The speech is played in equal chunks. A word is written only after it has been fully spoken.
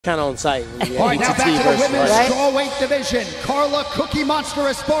kind of on site. All right, now back to the women's strawweight division. Carla Cookie Monster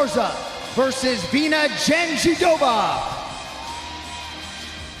Esparza versus Virna Jandiroba.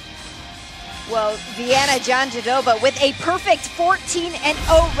 Well, Jandiroba with a perfect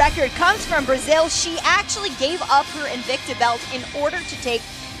 14-0 record comes from Brazil. She actually gave up her Invicta belt in order to take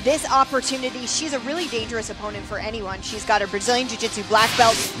this opportunity. She's a really dangerous opponent for anyone. She's got a Brazilian Jiu-Jitsu black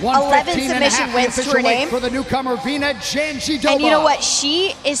belt, 11 submission wins to her name. For the newcomer, Virna Jandiroba. And you know what?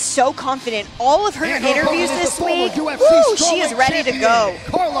 She is so confident. All of her interviews this week, she is ready to go.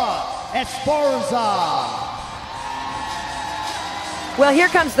 Carla Esparza. Well, here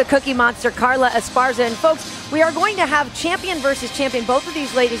comes the Cookie Monster, Carla Esparza. And folks, we are going to have champion versus champion. Both of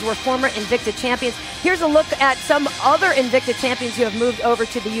these ladies were former Invicta champions. Here's a look at some other Invicta champions who have moved over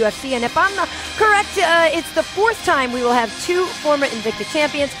to the UFC. And if I'm not correct, it's the fourth time we will have two former Invicta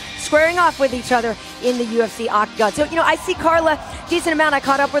champions squaring off with each other in the UFC octagon. So, you know, I see Carla decent amount. I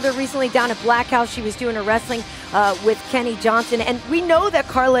caught up with her recently down at Black House. She was doing her wrestling with Kenny Johnson. And we know that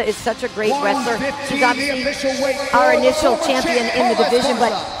Carla is such a great wrestler. She's obviously our initial champion in the division.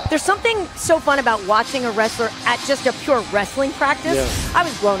 But there's something so fun about watching a wrestler at just a pure wrestling practice. Yeah. I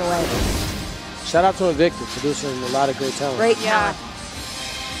was blown away. Shout out to Invicta, producing a lot of great talent. Great talent.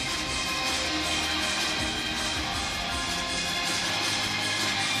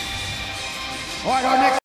 All right, our next